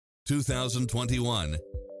2021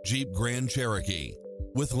 Jeep Grand Cherokee.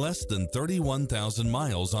 With less than 31,000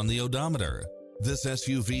 miles on the odometer, this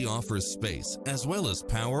SUV offers space as well as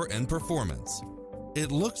power and performance. It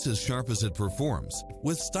looks as sharp as it performs,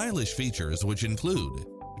 with stylish features which include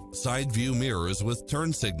side view mirrors with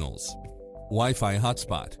turn signals, Wi-Fi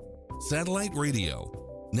hotspot, satellite radio,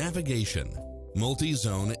 navigation,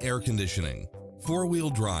 multi-zone air conditioning,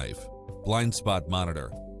 four-wheel drive, blind spot monitor,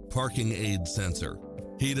 parking aid sensor,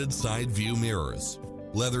 heated side view mirrors,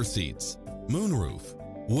 leather seats, moonroof,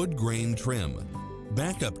 wood grain trim,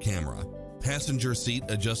 backup camera, passenger seat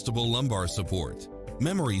adjustable lumbar support,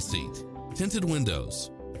 memory seat, tinted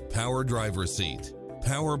windows, power driver seat,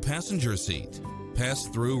 power passenger seat,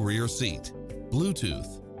 pass-through rear seat,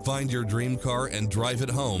 Bluetooth. Find your dream car and drive it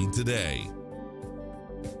home today.